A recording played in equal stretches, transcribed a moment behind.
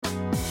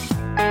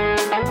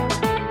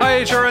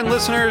HRN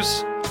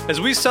listeners.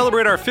 As we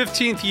celebrate our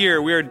 15th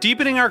year, we are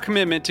deepening our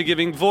commitment to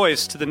giving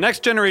voice to the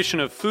next generation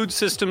of food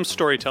systems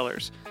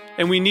storytellers,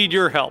 and we need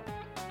your help.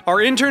 Our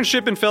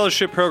internship and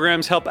fellowship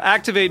programs help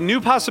activate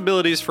new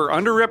possibilities for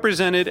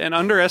underrepresented and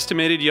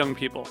underestimated young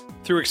people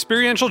through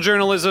experiential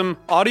journalism,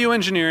 audio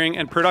engineering,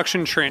 and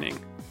production training.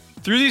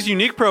 Through these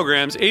unique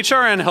programs,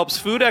 HRN helps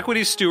food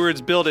equity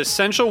stewards build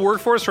essential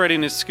workforce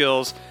readiness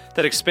skills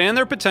that expand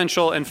their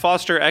potential and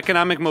foster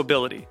economic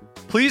mobility.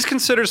 Please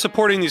consider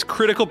supporting these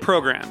critical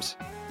programs.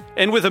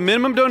 And with a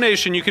minimum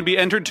donation, you can be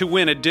entered to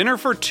win a dinner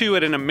for two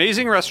at an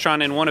amazing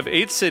restaurant in one of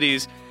 8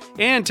 cities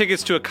and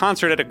tickets to a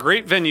concert at a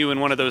great venue in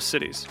one of those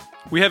cities.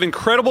 We have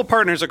incredible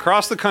partners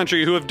across the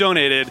country who have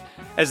donated,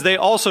 as they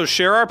also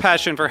share our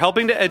passion for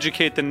helping to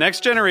educate the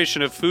next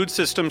generation of food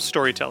systems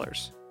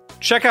storytellers.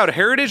 Check out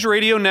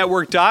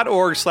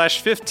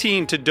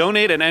heritageradionetwork.org/15 to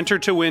donate and enter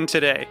to win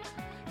today.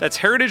 That's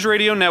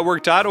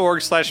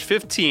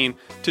heritageradionetwork.org/15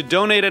 to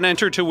donate and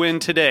enter to win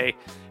today.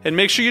 And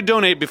make sure you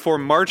donate before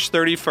March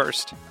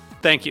 31st.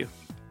 Thank you.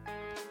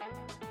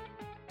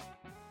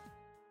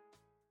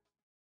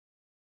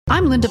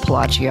 I'm Linda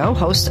Pelaccio,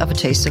 host of A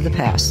Taste of the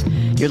Past.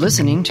 You're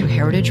listening to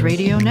Heritage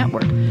Radio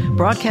Network,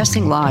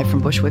 broadcasting live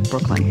from Bushwick,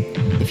 Brooklyn.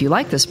 If you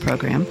like this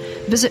program,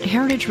 visit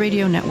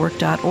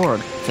heritageradionetwork.org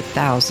for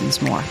thousands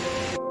more.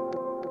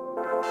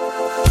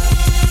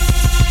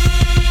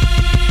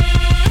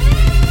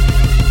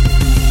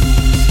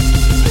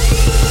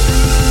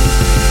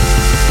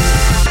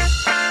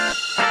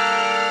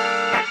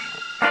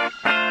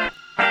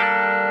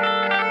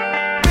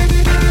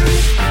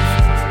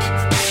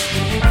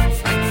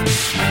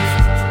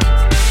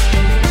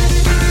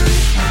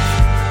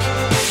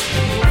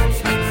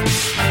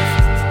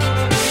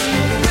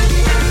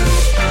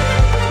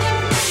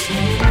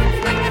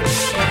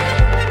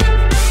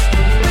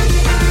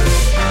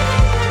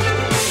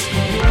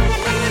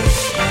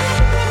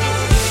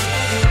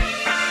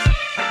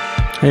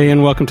 Hey,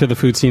 and welcome to the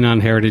Food Scene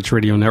on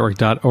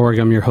heritageradionetwork.org.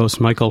 I'm your host,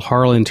 Michael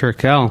Harlan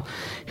Turkel,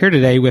 here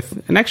today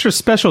with an extra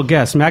special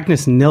guest,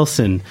 Magnus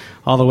Nilsson,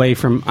 all the way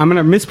from, I'm going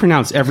to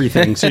mispronounce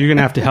everything, so you're going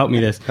to have to help me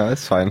this. No,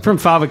 that's fine. From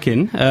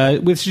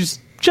Faviken, which is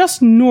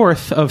just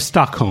north of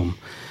Stockholm.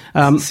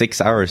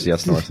 6 hours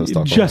just north of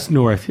Stockholm. Just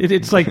north.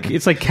 It's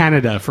like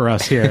Canada for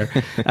us here.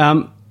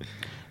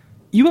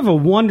 You have a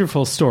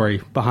wonderful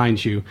story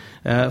behind you.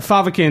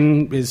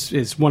 Faviken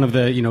is one of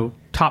the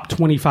top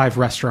 25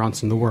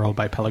 restaurants in the world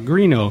by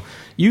Pellegrino.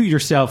 You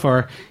yourself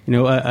are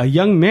a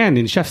young man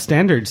in chef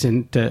standards,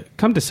 and to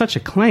come to such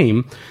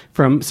acclaim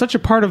from such a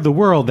part of the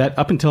world that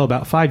up until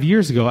about 5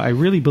 years ago I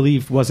really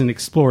believe wasn't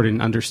explored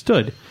and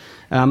understood.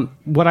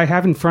 What I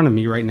have in front of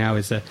me right now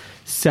is a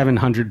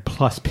 700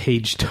 plus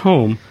page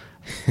tome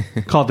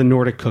called the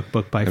Nordic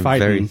Cookbook by Phaidon. A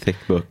very thick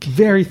book.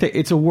 Very thick.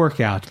 It's a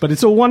workout, but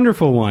it's a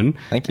wonderful one.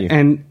 Thank you.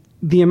 And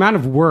the amount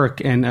of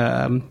work and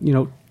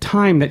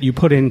time that you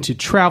put into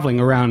traveling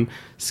around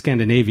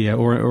Scandinavia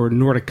or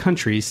Nordic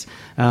countries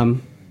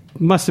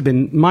must have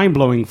been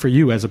mind-blowing for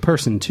you as a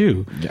person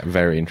too. Yeah,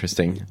 very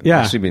interesting. Yeah.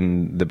 Actually,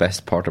 been the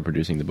best part of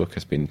producing the book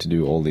has been to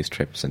do all these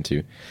trips and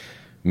to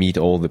meet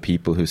all the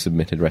people who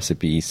submitted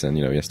recipes, and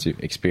just to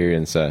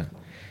experience a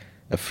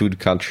food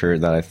culture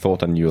that I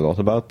thought I knew a lot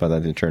about, but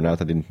that it turned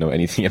out I didn't know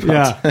anything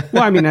about. Yeah.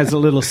 Well, I mean, as a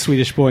little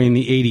Swedish boy in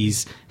the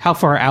 80s, how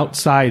far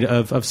outside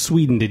of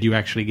Sweden did you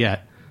actually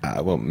get?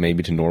 Well,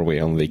 maybe to Norway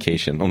on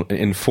vacation, on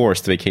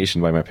enforced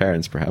vacation by my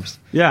parents, perhaps.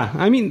 Yeah,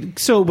 I mean,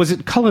 so was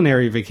it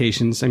culinary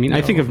vacations? I mean, no.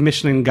 I think of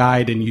Michelin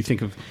Guide, and you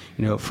think of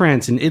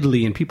France and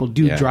Italy, and people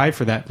do drive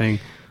for that thing.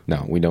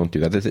 No, we don't do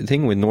that. The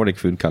thing with Nordic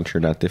food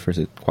culture that differs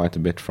quite a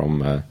bit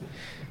from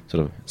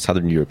sort of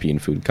Southern European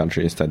food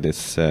countries, that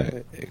it's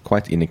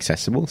quite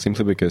inaccessible,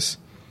 simply because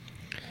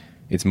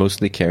it's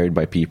mostly carried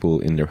by people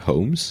in their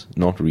homes,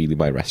 not really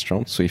by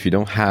restaurants. So if you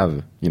don't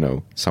have,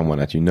 someone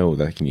that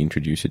that can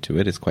introduce you to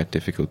it, it's quite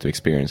difficult to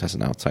experience as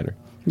an outsider.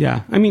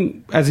 Yeah, I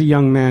mean, as a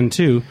young man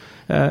too,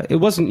 it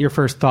wasn't your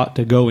first thought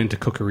to go into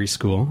cookery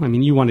school. I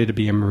mean, you wanted to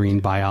be a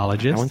marine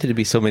biologist. I wanted to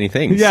be so many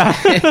things. Yeah.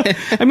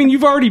 I mean,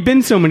 you've already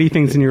been so many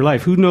things in your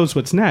life. Who knows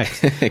what's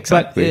next?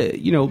 Exactly.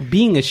 But,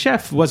 being a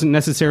chef wasn't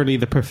necessarily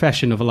the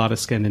profession of a lot of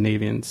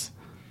Scandinavians.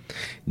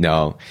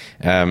 No,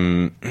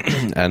 and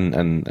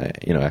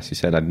as you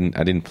said, I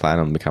didn't plan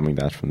on becoming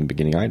that from the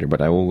beginning either. But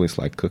I always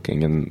liked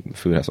cooking, and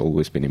food has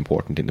always been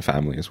important in the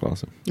family as well.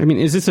 So, I mean,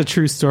 is this a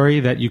true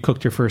story that you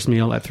cooked your first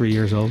meal at 3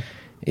 years old?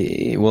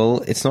 Well,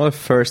 it's not a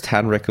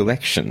first-hand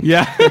recollection.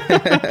 Yeah.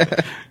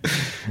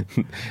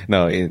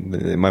 No,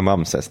 my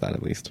mom says that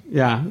at least.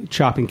 Yeah,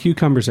 chopping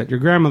cucumbers at your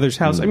grandmother's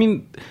house. I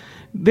mean,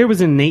 there was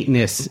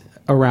innateness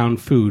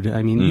around food.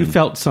 I mean, you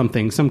felt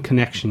something, some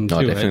connection to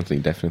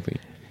it. Definitely.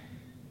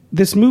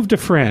 This move to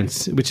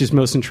France, which is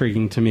most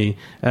intriguing to me,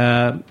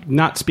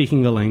 not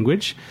speaking the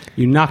language,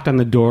 you knocked on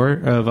the door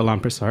of Alain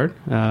Pressard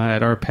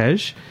at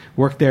Arpège,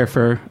 worked there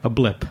for a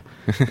blip.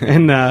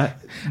 And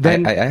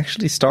then I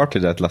actually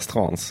started at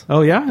L'Astrance.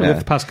 Oh yeah,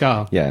 with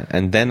Pascal. Yeah,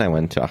 and then I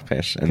went to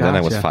Arpège, and then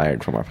I was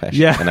fired from Arpège.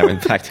 Yeah. And I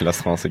went back to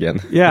L'Astrance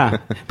again. Yeah,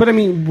 but I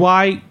mean,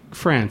 why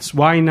France?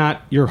 Why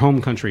not your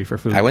home country for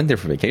food? I went there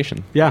for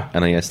vacation. Yeah.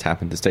 And I just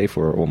happened to stay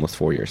for almost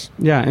 4 years.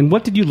 Yeah, and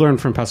what did you learn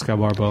from Pascal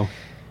Barbeau?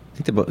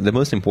 I think the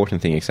most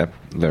important thing,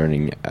 except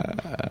learning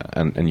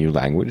a new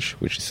language,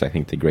 which is, I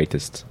think, the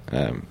greatest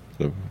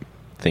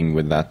thing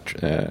with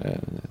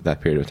that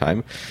period of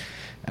time,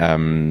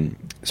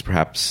 is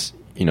perhaps,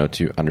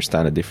 to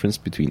understand the difference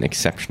between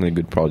exceptionally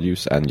good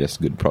produce and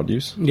just good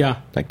produce. Yeah.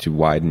 Like to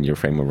widen your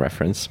frame of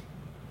reference.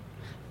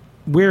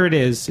 Where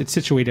it's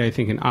situated, I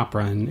think, in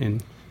Opera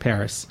in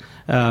Paris.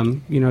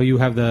 You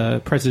have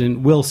the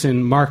President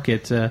Wilson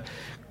Market,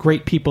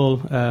 great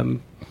people,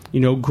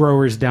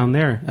 growers down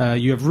there.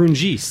 You have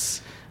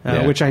Rungis,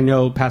 which I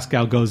know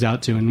Pascal goes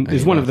out to and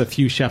is one of the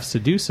few chefs to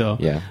do so.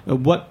 Yeah.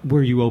 What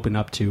were you open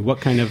up to?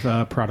 What kind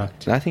of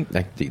product? I think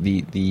like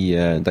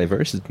the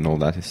diversity and all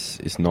that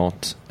is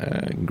not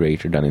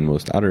greater than in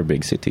most other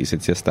big cities.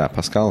 It's just that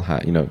Pascal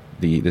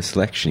the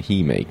selection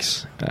he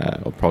makes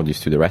of produce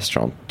to the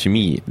restaurant, to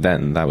me,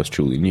 then that was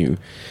truly new.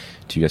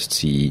 To just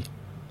see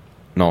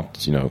not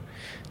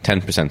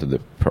 10% of the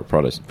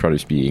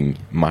produce being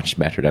much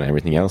better than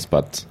everything else,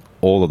 but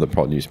all of the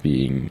produce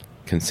being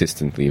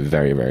consistently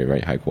very, very,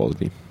 very high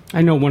quality.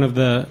 I know one of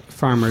the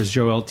farmers,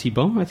 Joel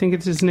Thibault, I think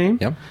it's his name,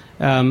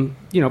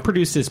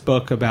 produced this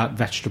book about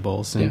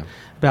vegetables and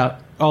about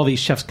all these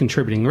chefs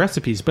contributing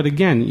recipes. But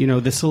again,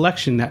 the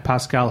selection that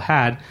Pascal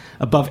had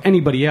above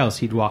anybody else,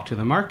 he'd walk to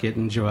the market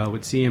and Joel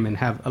would see him and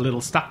have a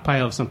little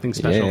stockpile of something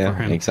special for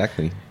him.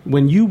 Exactly.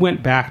 When you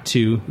went back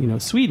to,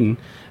 Sweden,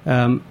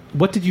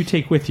 what did you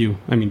take with you?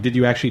 I mean, did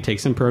you actually take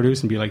some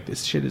produce and be like,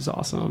 this shit is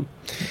awesome?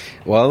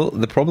 Well,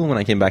 the problem when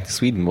I came back to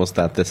Sweden was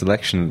that the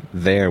selection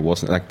there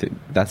wasn't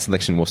that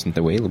selection wasn't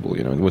available.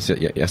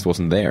 It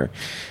wasn't there,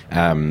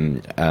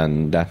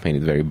 and that made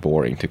it very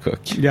boring to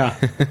cook. Yeah,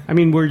 I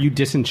mean, were you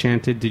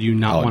disenchanted? Did you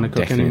not want to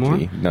cook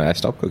anymore? No, I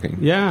stopped cooking.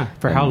 Yeah,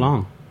 for how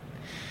long?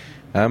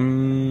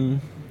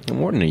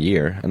 More than a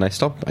year, and I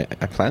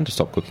planned to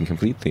stop cooking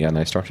completely, and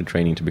I started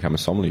training to become a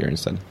sommelier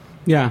instead.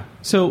 Yeah.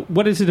 So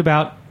what is it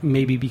about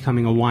maybe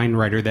becoming a wine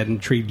writer that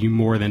intrigued you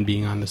more than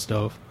being on the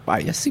stove?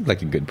 It just seemed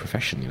like a good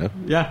profession,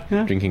 Yeah.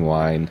 Drinking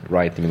wine,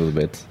 writing a little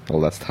bit,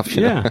 all that stuff,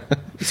 you know?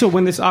 So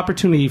when this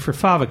opportunity for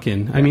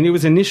Faviken, I mean, it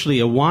was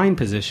initially a wine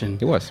position.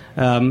 It was.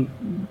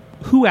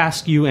 Who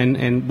asked you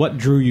and what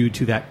drew you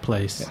to that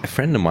place? A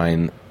friend of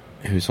mine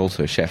who's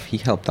also a chef, he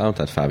helped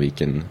out at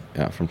Faviken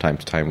from time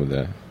to time with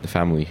the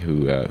family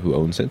who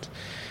owns it.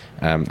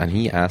 And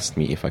he asked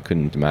me if I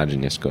couldn't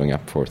imagine just going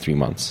up for 3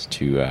 months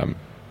to,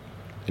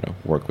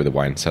 work with a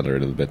wine cellar a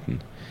little bit.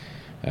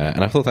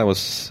 And I thought that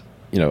was,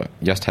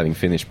 just having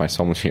finished my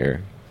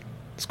sommelier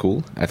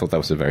school, I thought that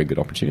was a very good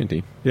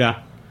opportunity.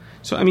 Yeah.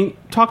 So, I mean,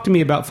 talk to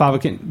me about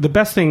Faviken. The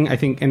best thing I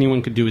think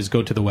anyone could do is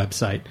go to the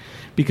website,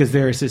 because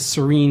there is this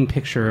serene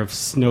picture of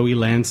snowy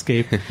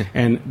landscape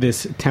and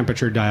this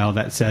temperature dial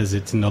that says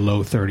it's in the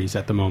low 30s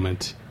at the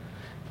moment.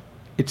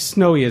 It's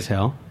snowy as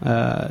hell.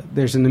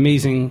 There's an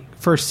amazing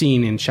first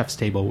scene in Chef's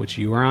Table, which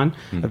you were on,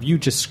 of you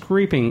just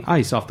scraping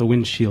ice off the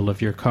windshield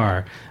of your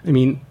car. I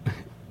mean,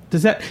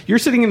 you're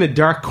sitting in the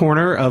dark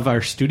corner of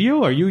our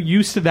studio? Are you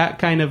used to that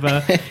kind of,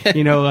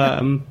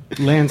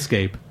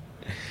 landscape?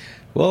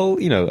 Well,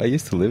 I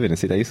used to live in a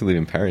city. I used to live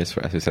in Paris,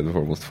 as I said, for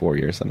almost 4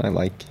 years, and I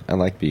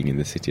like being in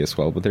the city as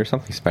well. But there's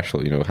something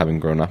special, having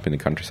grown up in the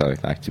countryside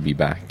like that, to be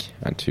back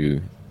and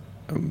to,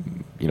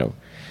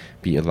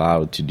 be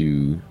allowed to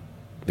do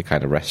the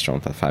kind of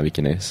restaurant that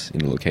Faviken is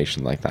in a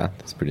location like that.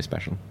 It's pretty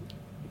special.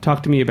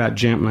 Talk to me about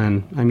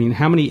Jamtland. I mean,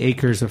 how many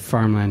acres of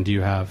farmland do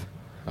you have?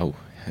 Oh,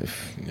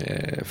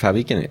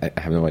 Faviken, I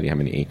have no idea how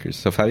many acres.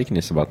 So Faviken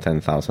is about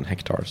 10,000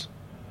 hectares.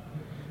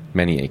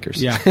 Many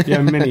acres. Yeah,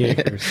 many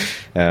acres.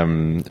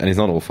 And it's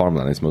not all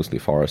farmland, it's mostly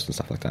forest and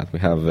stuff like that. We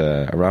have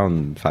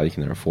around Faviken,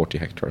 there are 40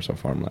 hectares of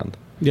farmland.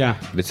 Yeah.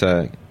 But it's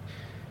as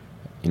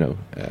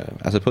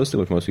opposed to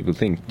what most people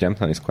think,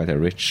 Jamtland is quite a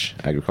rich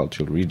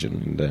agricultural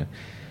region. The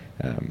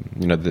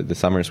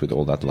summers with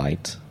all that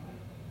light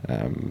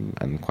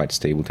and quite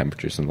stable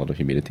temperatures and a lot of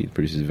humidity, it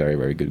produces very,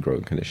 very good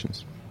growing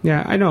conditions.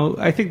 Yeah, I know.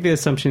 I think the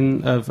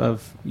assumption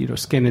of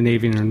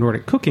Scandinavian or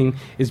Nordic cooking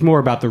is more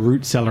about the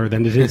root cellar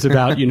than it is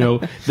about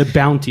the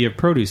bounty of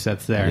produce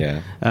that's there.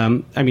 Yeah,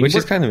 which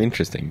is kind of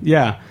interesting.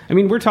 Yeah, I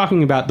mean, we're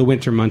talking about the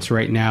winter months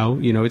right now.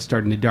 It's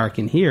starting to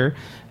darken here.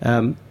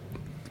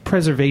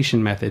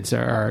 Preservation methods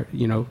are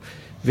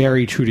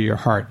very true to your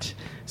heart.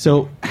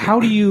 So how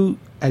do you,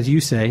 as you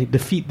say,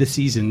 defeat the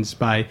seasons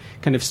by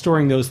kind of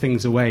storing those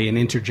things away and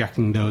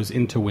interjecting those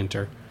into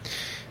winter?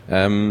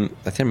 There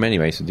are many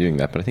ways of doing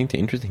that, but I think the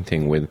interesting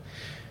thing with,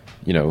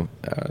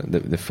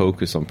 the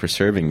focus on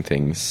preserving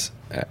things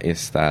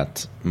is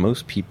that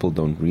most people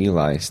don't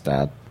realize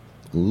that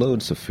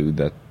loads of food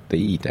that they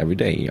eat every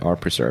day are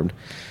preserved.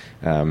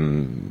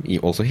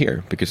 Also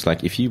here, because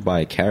like if you buy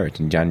a carrot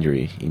in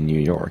January in New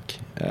York,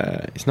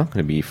 it's not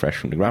going to be fresh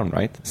from the ground,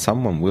 right?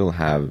 Someone will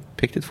have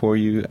picked it for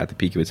you at the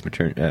peak of its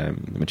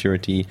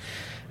maturity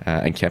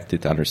and kept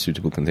it under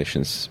suitable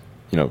conditions,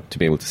 to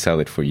be able to sell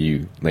it for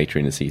you later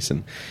in the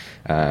season.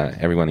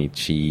 Everyone eats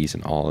cheese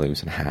and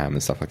olives and ham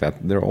and stuff like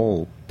that. They're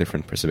all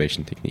different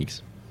preservation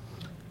techniques.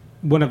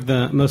 One of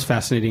the most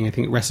fascinating, I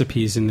think,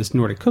 recipes in this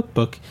Nordic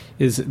cookbook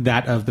is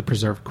that of the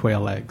preserved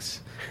quail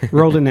eggs.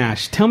 Rolled in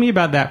ash. Tell me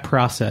about that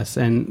process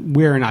and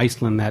where in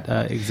Iceland that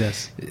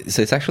exists.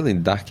 So it's actually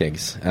duck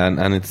eggs,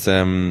 and it's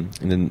in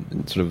the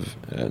sort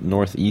of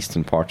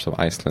northeastern parts of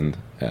Iceland.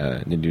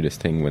 They do this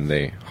thing when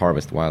they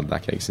harvest wild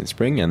duck eggs in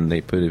spring, and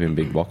they put it in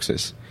big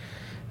boxes.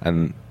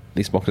 And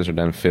these boxes are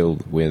then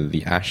filled with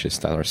the ashes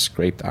that are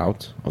scraped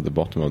out of the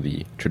bottom of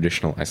the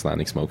traditional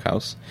Icelandic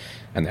smokehouse.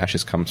 And the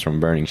ashes comes from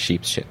burning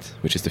sheep's shit,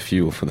 which is the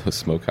fuel for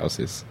those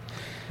smokehouses.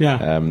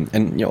 Yeah.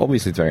 And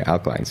obviously it's very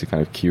alkaline, so it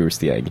kind of cures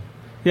the egg.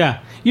 Yeah.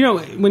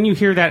 When you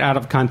hear that out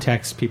of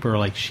context, people are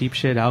like, sheep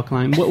shit,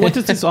 alkaline? What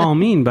does this all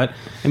mean? But,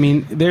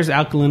 there's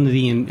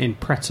alkalinity in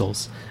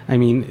pretzels.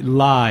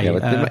 Lye. Yeah,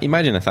 but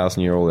imagine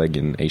 1,000-year-old egg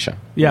in Asia.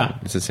 Yeah.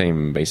 It's the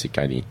same basic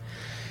idea.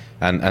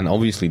 And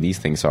obviously these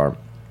things are,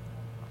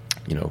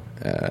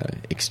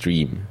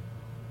 extreme.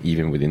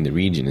 Even within the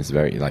region, it's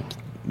very,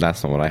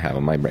 that's not what I have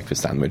on my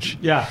breakfast sandwich.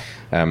 Yeah.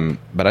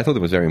 But I thought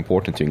it was very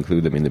important to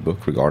include them in the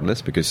book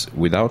regardless, because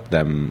without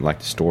them, the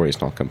story is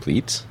not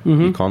complete.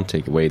 Mm-hmm. You can't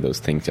take away those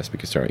things just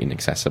because they're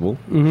inaccessible.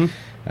 Mm-hmm.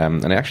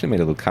 And I actually made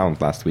a little count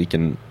last week,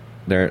 and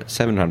there are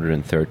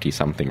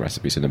 730-something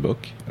recipes in the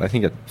book. I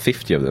think that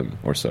 50 of them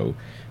or so,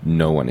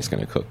 no one is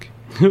going to cook.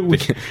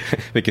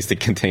 Because they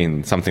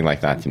contain something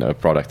like that, a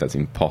product that's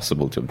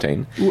impossible to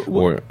obtain.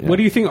 What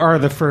do you think are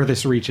the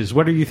furthest reaches?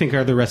 What do you think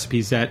are the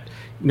recipes that...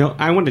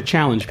 I want to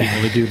challenge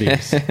people to do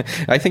these.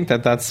 I think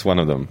that's one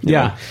of them.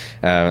 Yeah.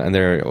 And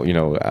there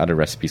are, other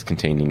recipes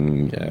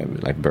containing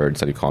birds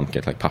that you can't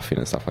get, like puffin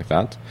and stuff like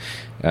that.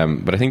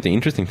 But I think the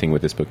interesting thing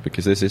with this book,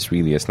 because this is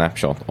really a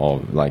snapshot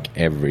of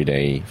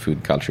everyday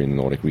food culture in the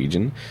Nordic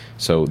region.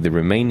 So the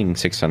remaining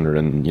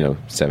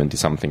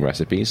 670-something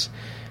recipes,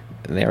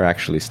 they are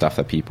actually stuff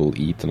that people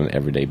eat on an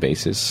everyday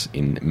basis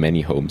in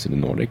many homes in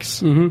the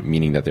Nordics,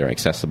 meaning that they're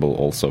accessible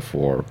also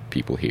for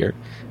people here.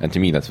 And to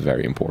me, that's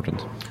very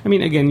important.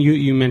 Again,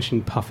 you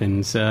mentioned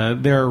puffins.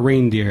 There are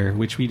reindeer,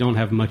 which we don't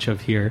have much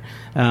of here.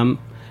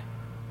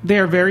 They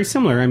are very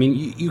similar.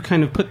 You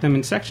kind of put them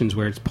in sections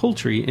where it's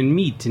poultry and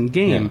meat and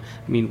game.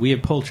 Yeah. We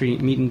have poultry,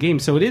 meat, and game,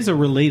 so it is a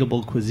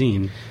relatable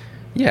cuisine.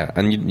 Yeah,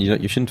 and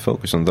you shouldn't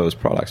focus on those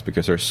products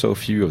because there are so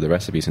few of the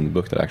recipes in the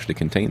book that actually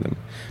contain them.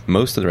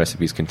 Most of the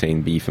recipes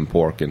contain beef and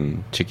pork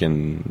and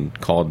chicken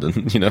and cod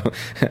and,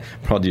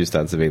 produce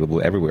that's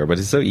available everywhere. But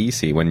it's so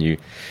easy when you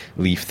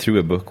leaf through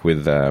a book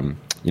with,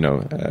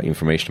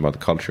 information about the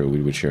culture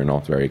with which you're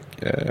not very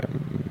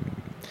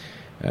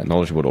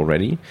knowledgeable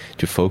already,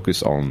 to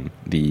focus on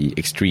the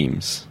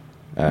extremes.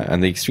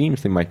 And the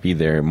extremes, they might be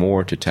there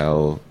more to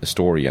tell a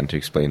story and to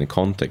explain the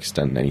context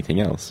than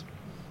anything else.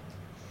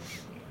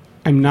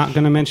 I'm not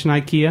going to mention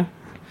IKEA,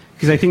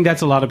 because I think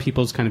that's a lot of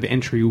people's kind of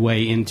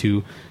entryway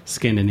into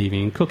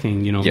Scandinavian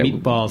cooking.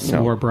 Meatballs,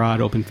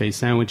 smørbrød, open-faced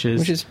sandwiches.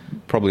 Which is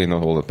probably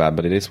not all that bad,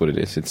 but it is what it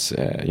is. It's,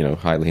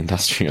 highly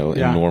industrial,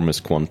 enormous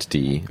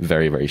quantity,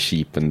 very, very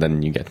cheap, and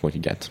then you get what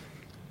you get.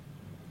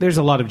 There's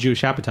a lot of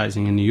Jewish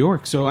appetizing in New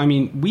York. So,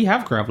 we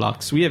have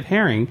gravlax, we have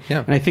herring,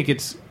 and I think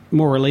it's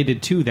more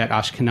related to that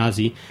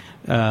Ashkenazi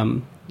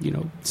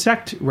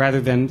sect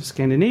rather than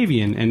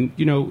Scandinavian, and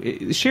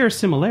it shares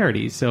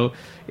similarities. So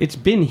it's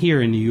been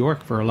here in New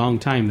York for a long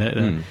time,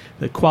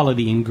 the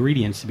quality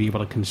ingredients to be able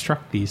to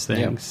construct these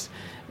things.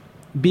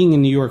 Being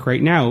in New York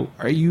right now,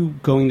 are you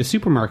going to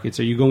supermarkets?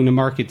 Are you going to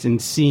markets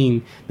and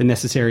seeing the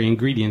necessary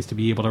ingredients to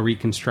be able to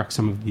reconstruct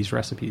some of these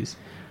recipes?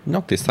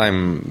 Not this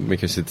time,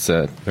 because it's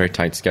a very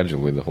tight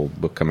schedule with the whole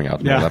book coming out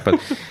and all that.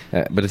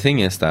 But the thing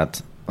is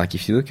that,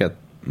 if you look at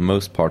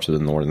most parts of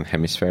the northern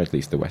hemisphere, at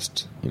least the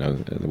west, the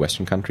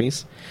western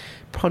countries,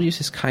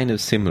 produce is kind of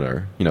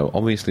similar.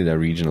 Obviously there are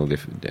regional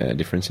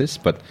differences,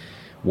 but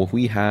what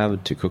we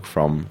have to cook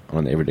from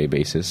on an everyday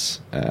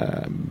basis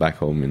back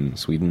home in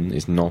Sweden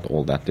is not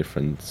all that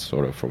different,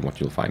 sort of, from what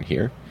you'll find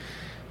here.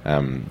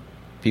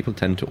 People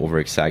tend to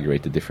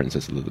over-exaggerate the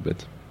differences a little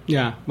bit.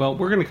 Yeah, well,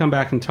 we're going to come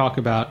back and talk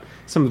about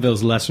some of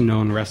those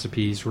lesser-known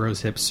recipes: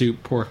 rosehip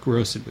soup, pork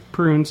roasted with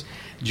prunes,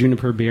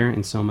 juniper beer,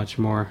 and so much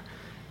more.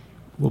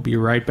 We'll be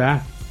right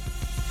back.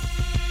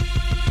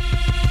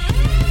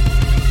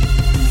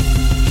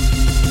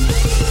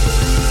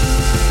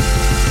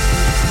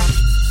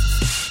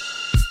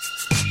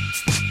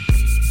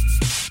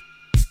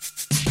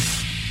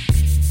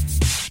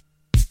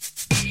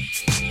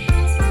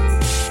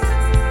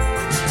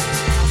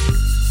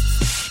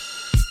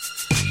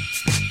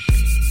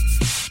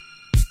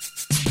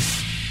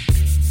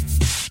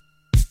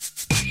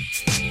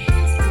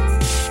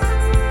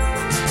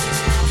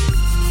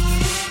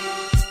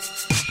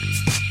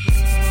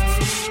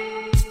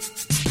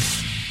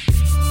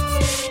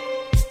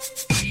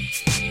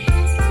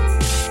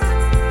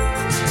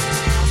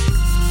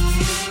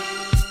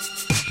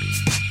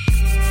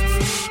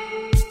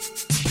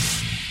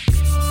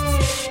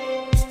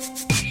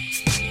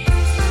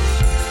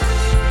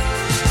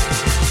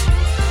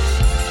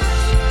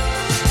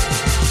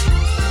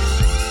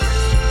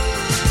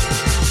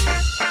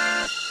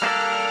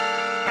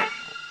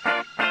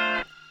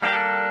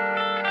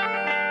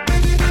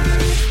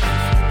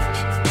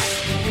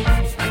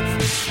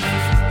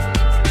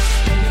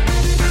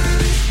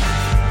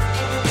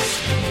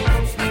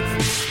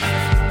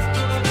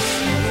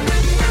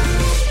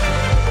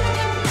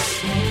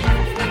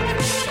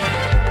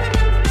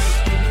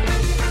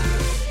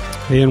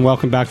 Hey, and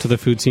welcome back to the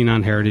Food Scene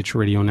on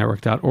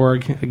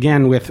heritageradionetwork.org.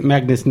 Again, with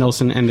Magnus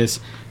Nilsson and this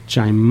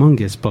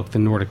gymongous book, the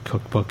Nordic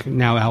Cookbook,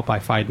 now out by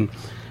Phaidon.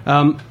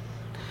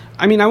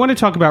 I want to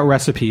talk about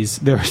recipes.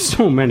 There are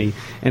so many.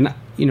 And,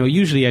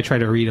 usually I try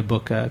to read a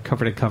book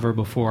cover to cover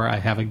before I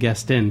have a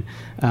guest in.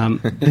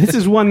 This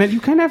is one that you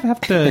kind of have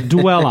to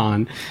dwell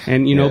on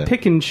and,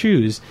 pick and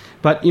choose.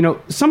 But,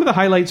 some of the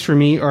highlights for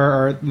me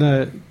are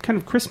the kind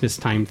of Christmas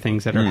time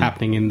things that are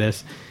happening in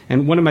this.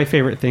 And one of my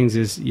favorite things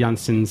is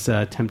Jansson's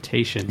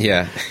Temptation.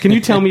 Yeah. Can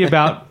you tell me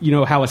about,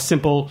 how a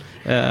simple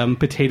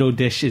potato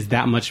dish is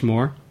that much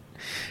more?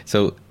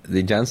 So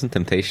the Jansson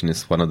Temptation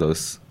is one of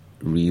those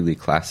really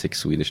classic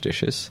Swedish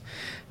dishes.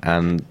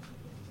 And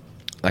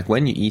like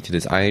when you eat it,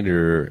 it's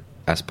either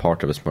as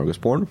part of a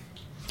smorgasbord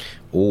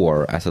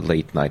or as a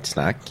late night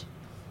snack,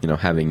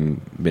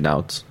 having been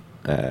out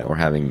or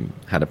having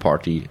had a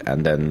party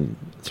and then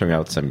throwing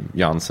out some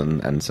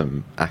Jansson and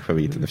some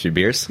aquavit and a few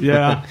beers.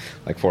 Yeah.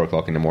 Like 4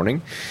 o'clock in the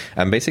morning.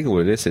 And basically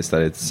what it is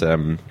that it's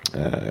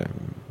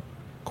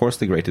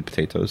coarsely grated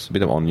potatoes, a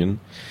bit of onion,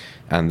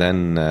 and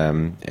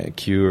then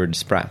cured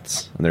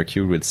sprats. And they're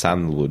cured with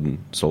sandalwood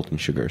and salt and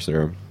sugar. So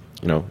they're,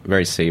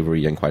 very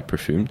savory and quite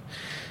perfumed.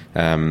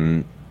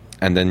 And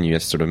then you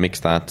just sort of mix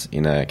that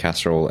in a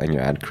casserole and you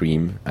add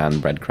cream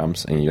and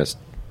breadcrumbs and you just,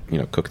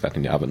 cook that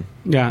in the oven.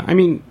 Yeah.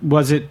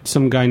 Was it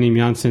some guy named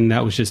Jansson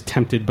that was just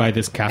tempted by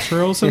this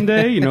casserole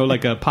someday?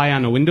 Like a pie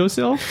on a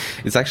windowsill?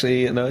 It's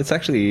actually,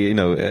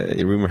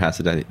 rumor has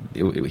it that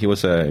he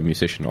was a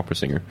musician, opera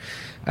singer.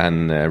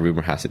 And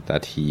rumor has it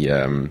that he,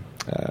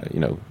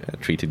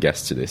 treated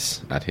guests to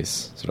this at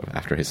his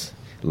after his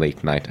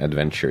late night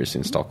adventures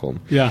in Stockholm.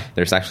 Yeah.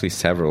 There's actually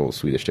several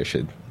Swedish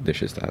dishes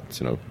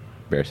that,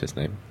 bears his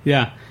name.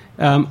 Yeah.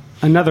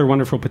 Another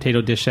wonderful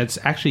potato dish that's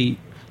actually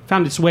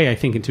found its way, I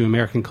think, into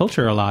American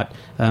culture a lot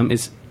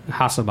is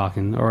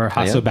Hasselbacken or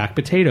Hasselback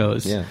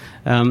potatoes. Yeah.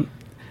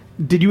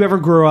 Did you ever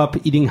grow up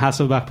eating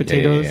Hasselback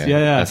potatoes?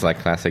 Yeah. That's like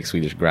classic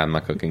Swedish grandma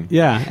cooking.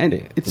 Yeah, and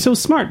it's so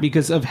smart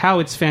because of how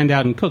it's fanned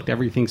out and cooked.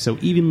 Everything's so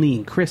evenly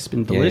and crisp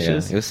and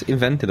delicious. Yeah. It was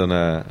invented on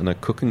a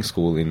cooking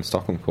school in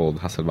Stockholm called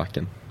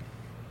Hasselbacken,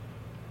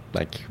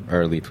 like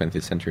early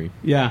 20th century.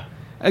 Yeah.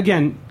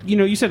 Again,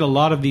 you said a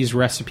lot of these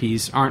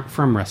recipes aren't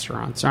from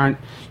restaurants, aren't,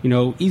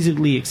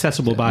 easily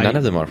accessible by... None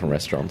of them are from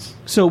restaurants.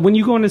 So when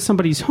you go into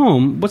somebody's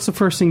home, what's the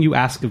first thing you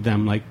ask of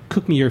them? Like,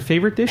 cook me your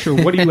favorite dish, or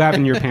what do you have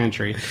in your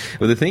pantry?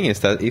 Well, the thing is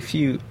that if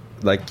you,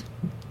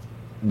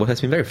 what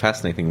has been very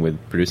fascinating with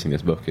producing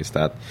this book is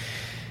that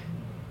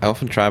I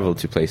often travel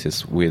to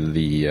places with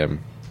the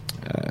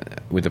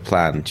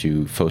plan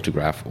to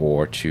photograph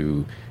or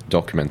to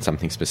document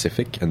something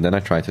specific, and then I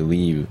try to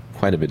leave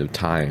quite a bit of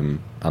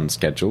time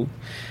unscheduled.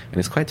 And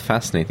it's quite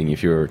fascinating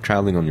if you're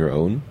traveling on your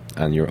own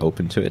and you're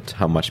open to it,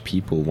 how much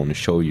people want to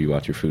show you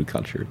about your food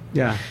culture.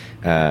 Yeah.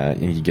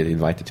 And you get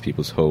invited to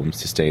people's homes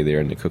to stay there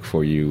and they cook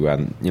for you,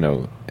 and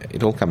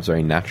it all comes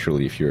very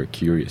naturally if you're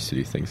curious to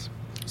do things.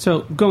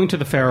 So going to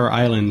the Faroe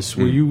Islands,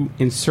 were you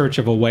in search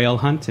of a whale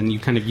hunt and you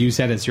kind of use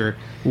that as your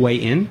way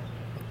in?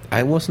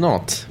 I was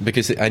not,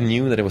 because I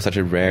knew that it was such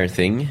a rare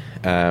thing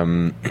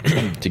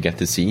to get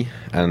to see.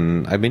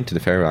 And I've been to the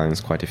Faroe Islands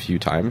quite a few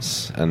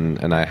times,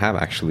 and I have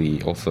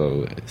actually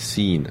also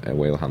seen a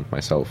whale hunt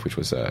myself, which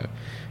was a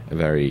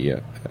very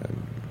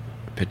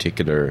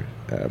particular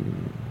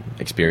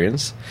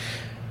experience.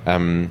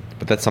 But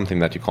that's something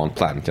that you can't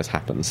plan, it just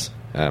happens.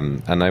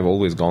 And I've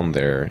always gone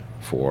there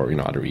for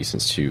other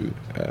reasons to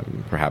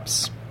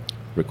perhaps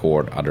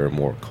record other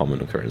more common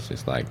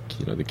occurrences, like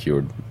the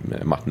cured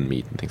mutton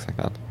meat and things like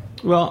that.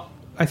 Well,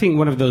 I think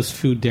one of those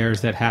food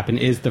dares that happen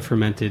is the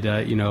fermented,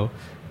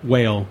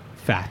 whale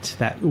fat,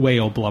 that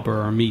whale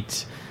blubber or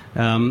meat.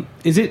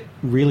 Is it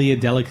really a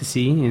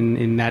delicacy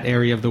in that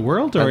area of the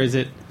world, or is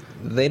it?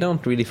 They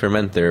don't really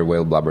ferment their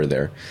whale blubber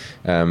there.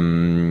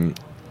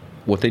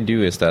 What they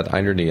do is that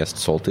either they just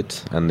salt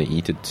it and they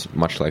eat it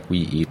much like we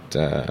eat,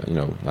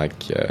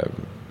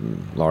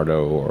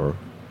 lardo or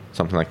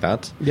something like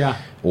that. Yeah.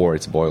 Or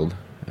it's boiled.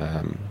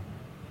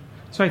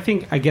 So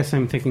I guess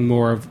I'm thinking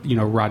more of,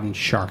 rotten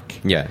shark.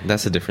 Yeah,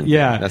 that's a different thing.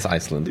 That's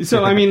Iceland.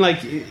 So,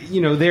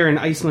 they're in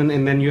Iceland,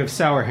 and then you have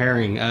sour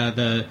herring,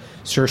 the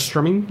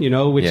Surstromming,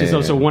 which is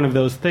also one of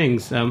those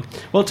things.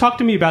 Well, talk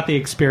to me about the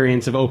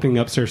experience of opening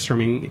up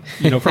Surstromming,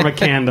 from a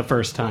can the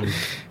first time.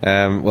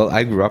 Well,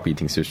 I grew up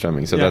eating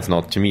Surstromming, so that's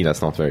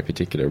not very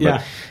particular.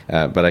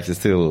 But I can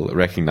still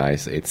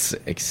recognize its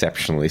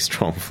exceptionally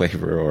strong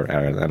flavor or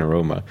an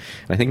aroma.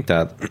 And I think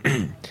that...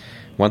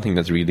 One thing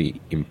that's really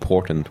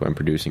important when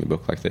producing a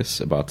book like this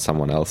about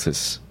someone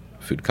else's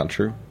food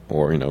culture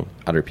or,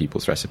 other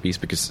people's recipes,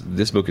 because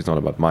this book is not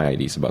about my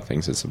ideas about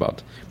things, it's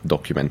about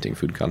documenting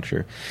food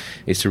culture,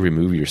 is to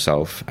remove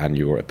yourself and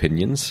your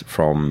opinions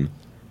from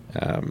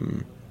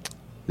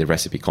the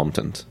recipe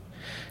content.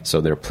 So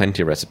there are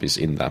plenty of recipes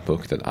in that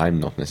book that I'm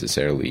not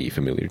necessarily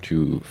familiar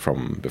to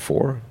from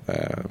before,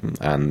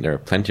 and there are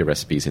plenty of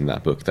recipes in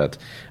that book that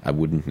I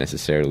wouldn't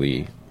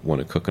necessarily want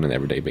to cook on an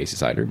everyday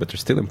basis either, but they're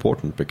still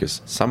important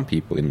because some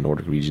people in the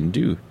Nordic region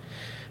do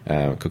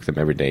cook them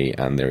every day,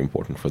 and they're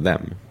important for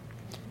them.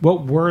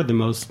 what were the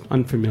most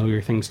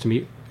unfamiliar things to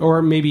meet,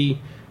 or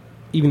maybe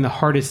even the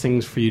hardest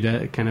things for you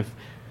to kind of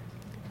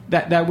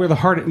that were the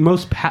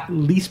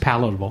least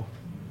palatable?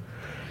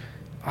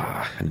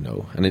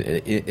 No, and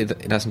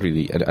it doesn't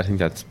really. I think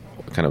that's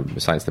kind of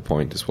besides the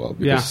point as well,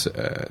 because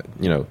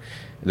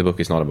the book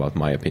is not about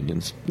my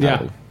opinions.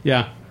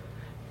 Yeah.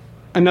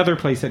 Another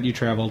place that you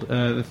traveled,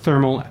 the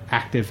thermal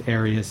active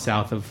areas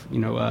south of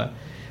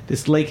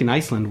this lake in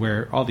Iceland,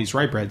 where all these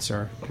rye breads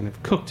are kind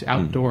of cooked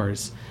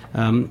outdoors.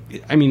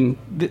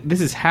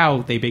 This is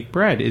how they bake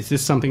bread. Is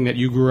this something that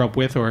you grew up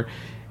with, or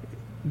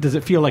does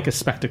it feel like a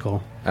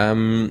spectacle?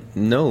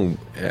 No,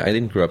 I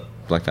didn't grow up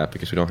like that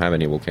because we don't have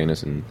any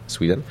volcanoes in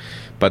Sweden.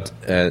 But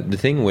the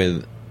thing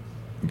with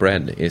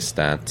bread is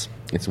that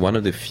it's one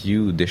of the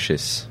few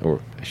dishes,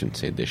 or I shouldn't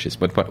say dishes,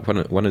 but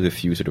one of the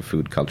few sort of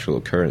food cultural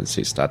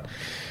occurrences that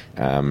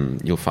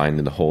you'll find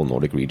in the whole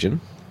Nordic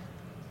region.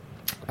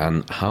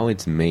 And how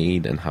it's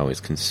made and how it's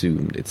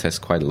consumed, it says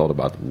quite a lot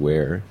about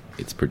where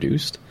it's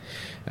produced.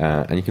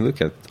 And you can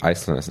look at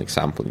Iceland as an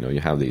example. You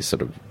have these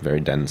sort of very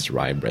dense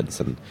rye breads,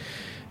 and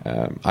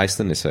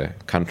Iceland is a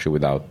country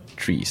without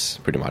trees,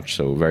 pretty much,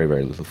 so very,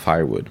 very little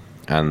firewood.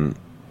 And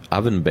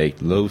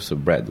oven-baked loaves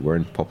of bread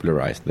weren't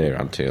popularized there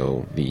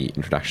until the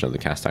introduction of the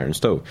cast-iron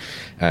stove.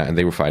 And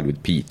they were fired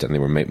with peat, and they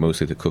were made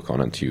mostly to cook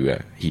on and to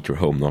heat your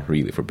home, not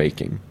really for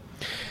baking.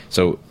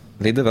 So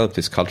they developed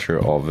this culture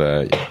of,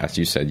 as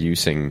you said,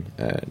 using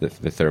the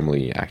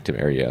thermally active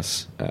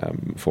areas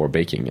for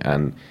baking.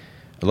 And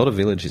a lot of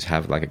villages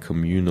have like a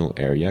communal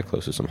area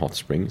close to some hot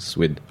springs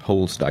with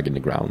holes dug in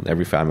the ground.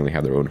 Every family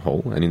have their own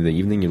hole, and in the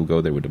evening you'll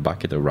go there with a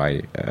bucket of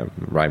rye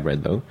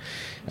bread, though,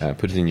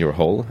 put it in your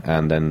hole,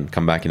 and then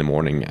come back in the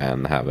morning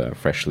and have a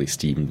freshly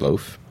steamed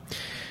loaf,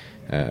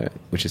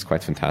 which is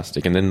quite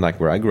fantastic. And then, like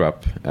where I grew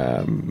up,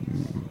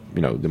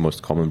 the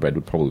most common bread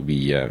would probably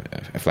be a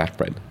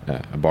flatbread,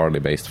 a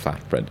barley-based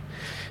flatbread.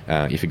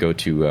 If you go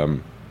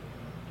to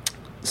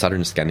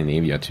southern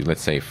Scandinavia, to let's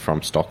say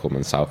from Stockholm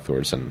and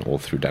southwards and all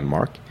through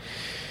Denmark,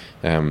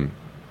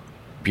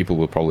 people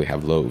will probably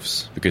have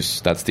loaves,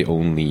 because that's the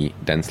only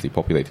densely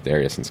populated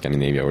areas in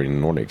Scandinavia or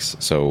in the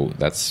Nordics. So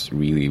that's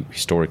really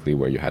historically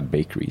where you had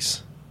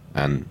bakeries,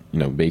 and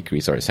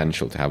bakeries are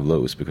essential to have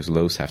loaves, because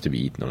loaves have to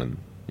be eaten on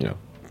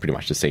pretty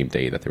much the same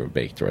day that they were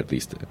baked, or at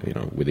least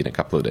within a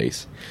couple of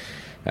days.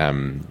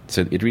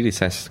 So it really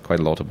says quite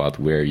a lot about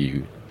where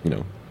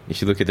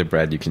if you look at the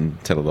bread, you can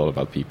tell a lot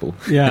about people.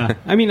 Yeah.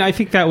 I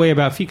think that way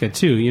about fika,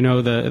 too.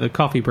 The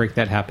coffee break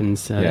that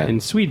happens in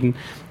Sweden.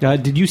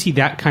 Did you see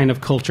that kind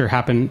of culture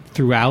happen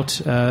throughout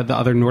the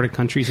other Nordic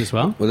countries as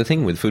well? Well, the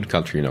thing with food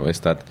culture, is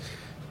that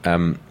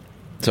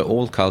so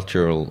all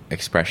cultural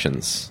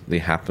expressions, they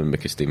happen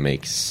because they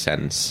make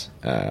sense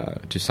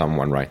to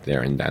someone right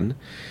there and then.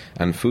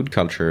 And food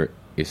culture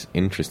is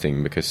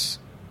interesting because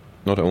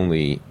not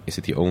only is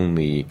it the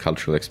only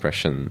cultural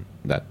expression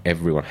that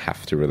everyone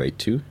have to relate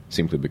to,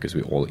 simply because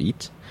we all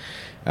eat,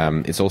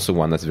 it's also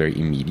one that's very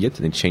immediate,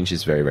 and it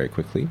changes very, very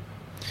quickly.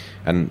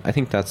 And I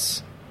think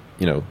that's,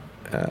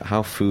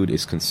 how food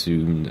is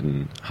consumed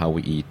and how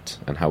we eat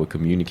and how we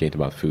communicate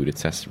about food. It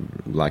says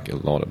like a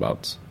lot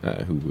about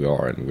who we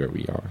are and where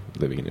we are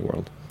living in the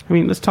world.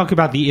 Let's talk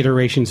about the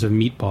iterations of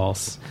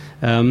meatballs.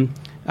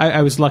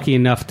 I was lucky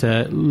enough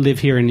to live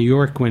here in New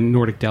York when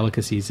Nordic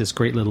Delicacies, this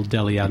great little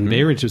deli out in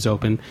Bay Ridge, was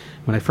open.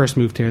 When I first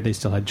moved here, they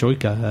still had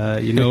joika,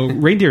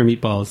 reindeer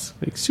meatballs,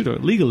 like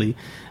pseudo-legally.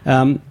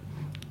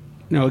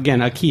 Again,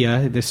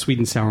 IKEA, the sweet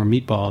and sour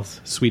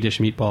meatballs, Swedish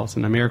meatballs,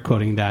 and I'm air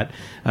quoting that.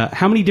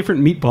 How many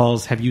different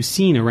meatballs have you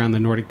seen around the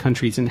Nordic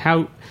countries, and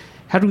how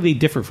do they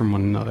differ from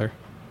one another?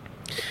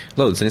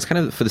 Loads, and it's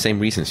kind of for the same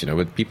reasons,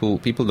 but people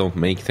don't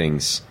make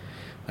things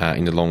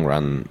in the long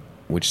run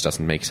which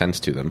doesn't make sense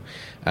to them.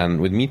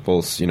 And with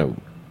meatballs,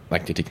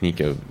 like the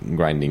technique of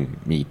grinding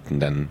meat and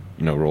then,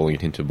 rolling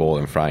it into a bowl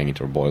and frying it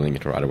or boiling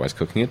it or otherwise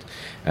cooking it,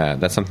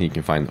 that's something you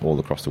can find all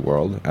across the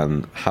world.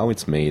 And how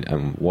it's made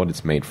and what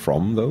it's made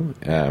from, though,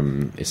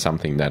 is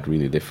something that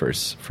really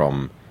differs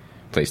from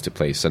place to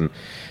place. And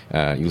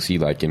you'll see,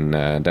 like in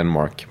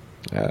Denmark,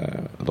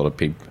 a lot of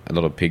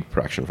pig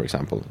production, for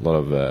example, a lot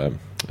of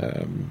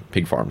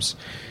pig farms.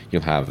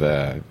 You'll have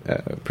a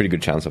pretty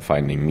good chance of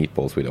finding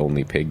meatballs with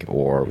only pig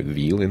or with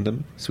veal in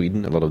them.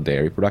 Sweden, a lot of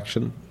dairy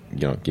production,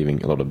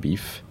 giving a lot of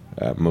beef.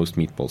 Most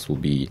meatballs will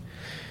be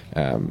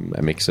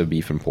a mix of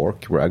beef and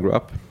pork. Where I grew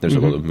up, there's a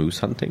lot of moose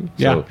hunting,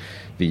 so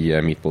the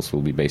meatballs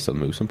will be based on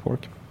moose and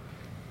pork.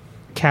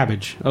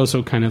 Cabbage,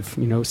 also kind of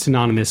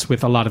synonymous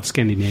with a lot of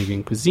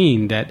Scandinavian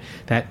cuisine. That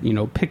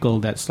pickle,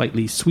 that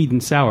slightly sweet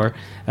and sour.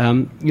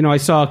 I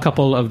saw a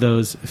couple of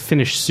those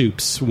Finnish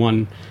soups.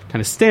 One kind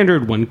of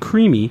standard, one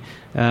creamy.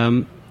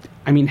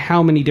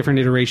 How many different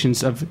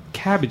iterations of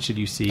cabbage did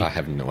you see? I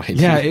have no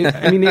idea.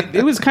 Yeah,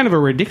 it was kind of a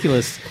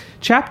ridiculous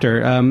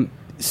chapter.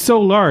 So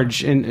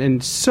large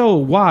and so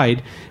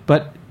wide,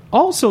 but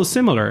also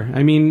similar.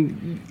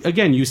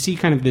 Again, you see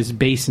kind of this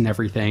base and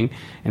everything,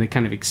 and it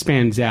kind of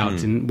expands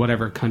out in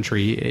whatever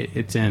country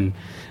it's in.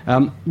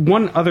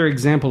 One other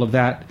example of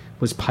that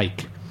was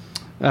pike.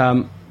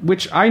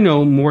 which I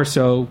know more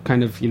so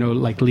kind of,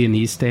 like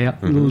Leonese style,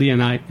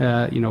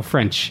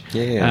 French,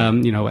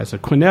 as a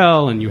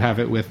quenelle, and you have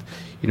it with,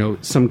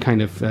 some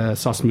kind of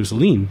sauce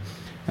mousseline.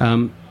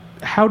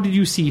 How did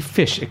you see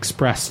fish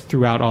expressed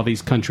throughout all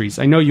these countries?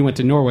 I know you went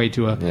to Norway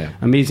to an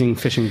amazing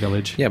fishing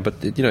village. Yeah, but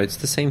it's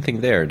the same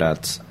thing there,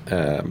 that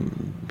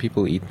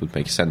people eat what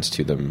makes sense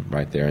to them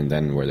right there and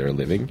then where they're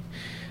living.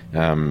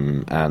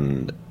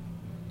 And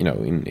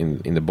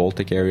in the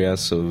Baltic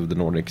areas of the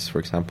Nordics, for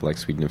example, like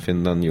Sweden and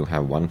Finland, you'll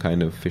have one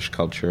kind of fish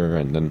culture,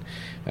 and then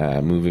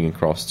moving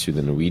across to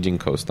the Norwegian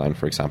coastline,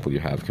 for example, you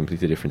have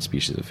completely different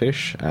species of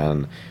fish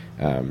and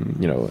a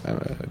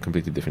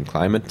completely different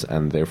climate,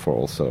 and therefore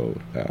also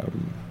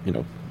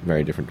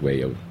very different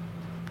way of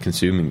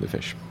consuming the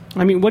fish.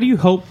 I mean, what do you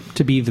hope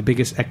to be the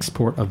biggest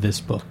export of this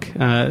book?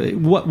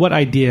 What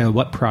idea,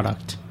 what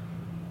product?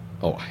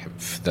 Oh,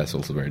 that's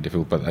also very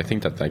difficult, but I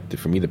think that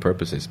for me the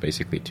purpose is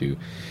basically to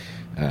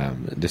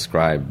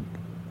describe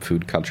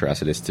food culture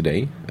as it is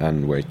today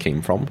and where it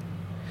came from,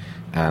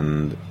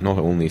 and not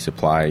only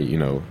supply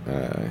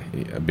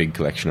a big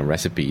collection of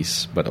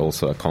recipes, but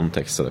also a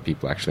context so that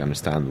people actually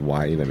understand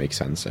why they make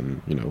sense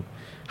and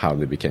how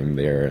they became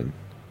there and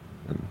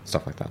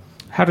stuff like that.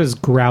 How does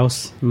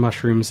grouse,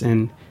 mushrooms,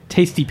 and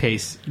tasty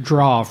paste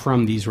draw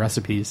from these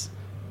recipes?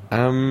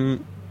 So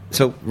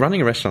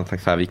running a restaurant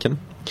like Faviken,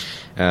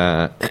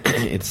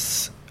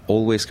 it's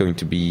always going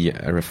to be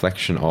a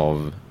reflection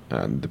of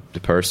the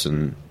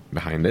person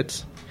behind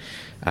it.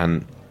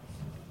 And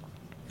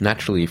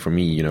naturally for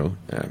me,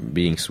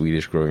 being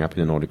Swedish, growing up in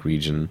the Nordic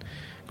region,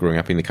 growing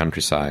up in the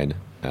countryside,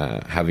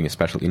 having a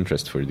special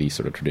interest for these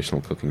sort of traditional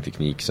cooking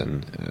techniques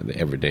and the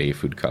everyday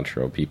food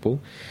culture of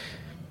people,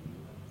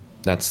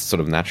 that's sort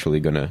of naturally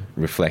going to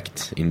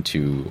reflect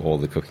into all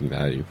the cooking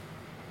that I do.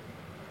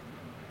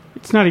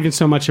 It's not even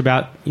so much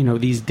about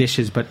these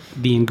dishes, but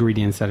the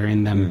ingredients that are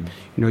in them.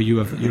 You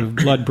have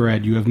blood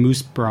bread, you have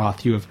moose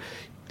broth, you have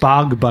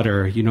bog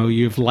butter,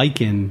 you have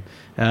lichen,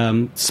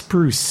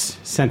 spruce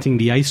scenting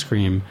the ice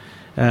cream.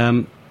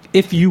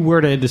 If you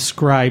were to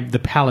describe the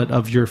palette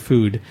of your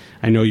food,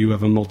 I know you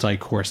have a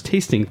multi-course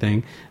tasting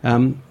thing.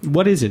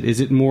 What is it?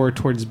 Is it more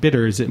towards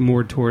bitter? Is it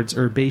more towards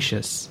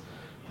herbaceous?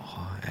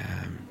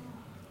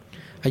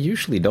 I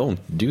usually don't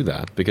do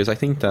that because I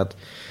think that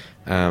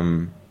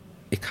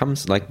it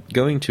comes like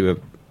going to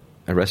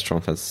a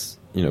restaurant that's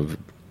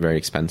very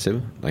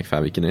expensive, like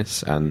Faviken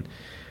is, and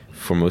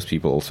for most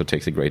people also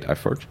takes a great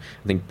effort.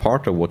 I think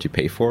part of what you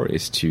pay for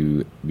is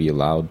to be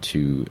allowed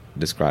to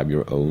describe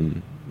your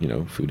own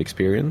food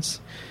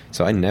experience.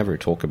 So I never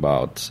talk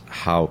about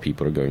how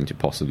people are going to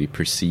possibly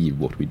perceive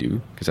what we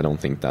do, because I don't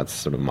think that's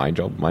sort of my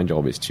job. My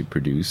job is to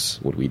produce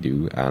what we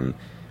do and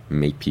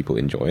make people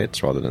enjoy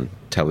it, rather than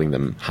telling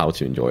them how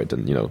to enjoy it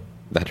and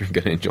that they're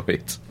going to enjoy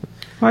it.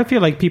 Well, I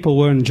feel like people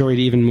will enjoy it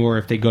even more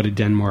if they go to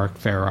Denmark,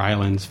 Faroe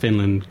Islands,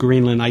 Finland,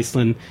 Greenland,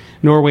 Iceland,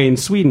 Norway, and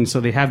Sweden,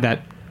 so they have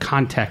that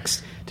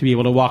context to be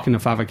able to walk into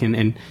Faviken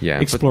and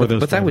explore those.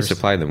 But that would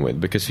supply them with,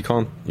 because you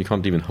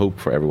can't even hope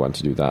for everyone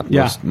to do that.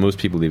 Most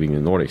people living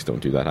in the Nordics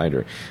don't do that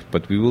either.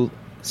 But we will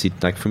see.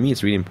 Like for me,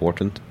 it's really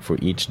important for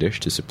each dish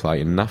to supply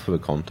enough of a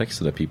context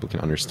so that people can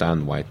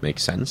understand why it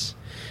makes sense,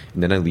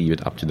 and then I leave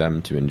it up to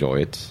them to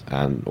enjoy it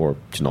or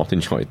to not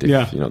enjoy it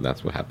if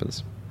that's what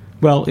happens.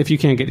 Well, if you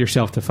can't get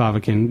yourself to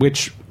Faviken,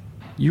 which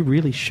you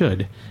really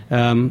should,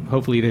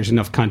 hopefully there's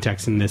enough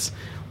context in this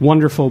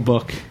wonderful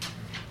book,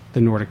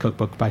 The Nordic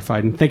Cookbook by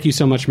Phaidon. Thank you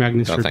so much,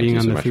 Magnus, for being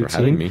on the Food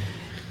Scene.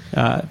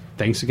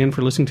 Thanks again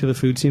for listening to The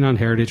Food Scene on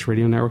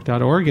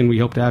heritageradionetwork.org, and we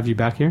hope to have you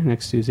back here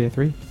next Tuesday at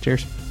 3.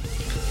 Cheers.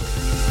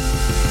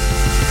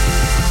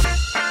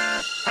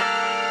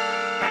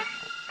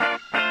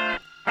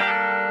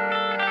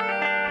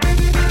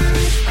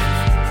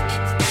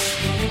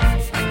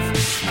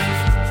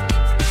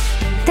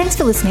 Thanks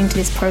for listening to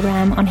this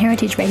program on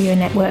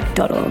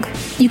heritageradionetwork.org.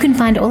 You can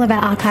find all of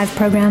our archive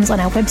programs on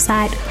our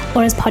website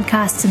or as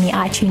podcasts in the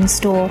iTunes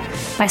store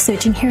by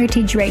searching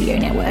Heritage Radio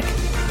Network.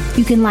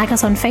 You can like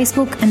us on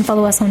Facebook and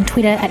follow us on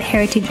Twitter at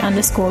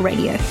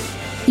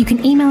heritage_radio. You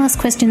can email us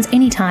questions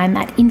anytime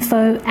at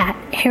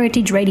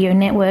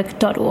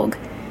info@heritageradionetwork.org.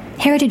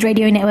 Heritage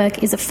Radio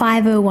Network is a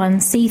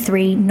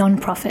 501c3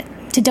 non-profit.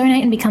 To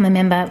donate and become a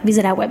member,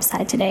 visit our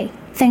website today.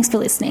 Thanks for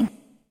listening.